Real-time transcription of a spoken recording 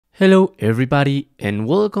Hello everybody and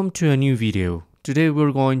welcome to a new video. Today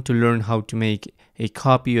we're going to learn how to make a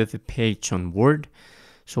copy of a page on Word.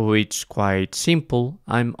 So it's quite simple.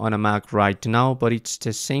 I'm on a Mac right now, but it's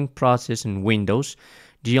the same process in Windows.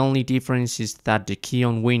 The only difference is that the key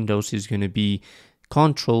on Windows is going to be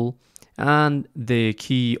Control and the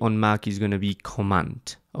key on Mac is going to be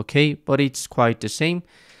Command. Okay, but it's quite the same.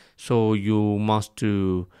 So you must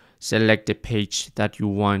select the page that you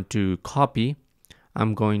want to copy.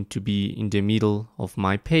 I'm going to be in the middle of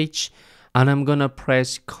my page and I'm gonna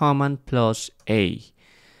press Command plus A.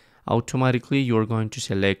 Automatically you're going to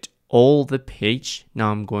select all the page.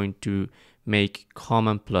 Now I'm going to make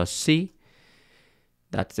Command plus C.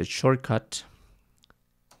 That's the shortcut.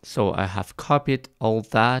 So I have copied all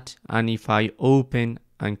that, and if I open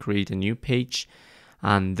and create a new page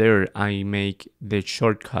and there I make the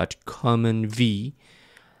shortcut Command V,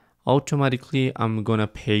 automatically I'm gonna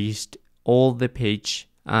paste all the page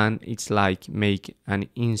and it's like make an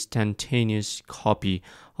instantaneous copy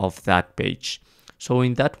of that page. So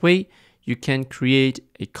in that way you can create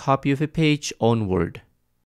a copy of a page on Word.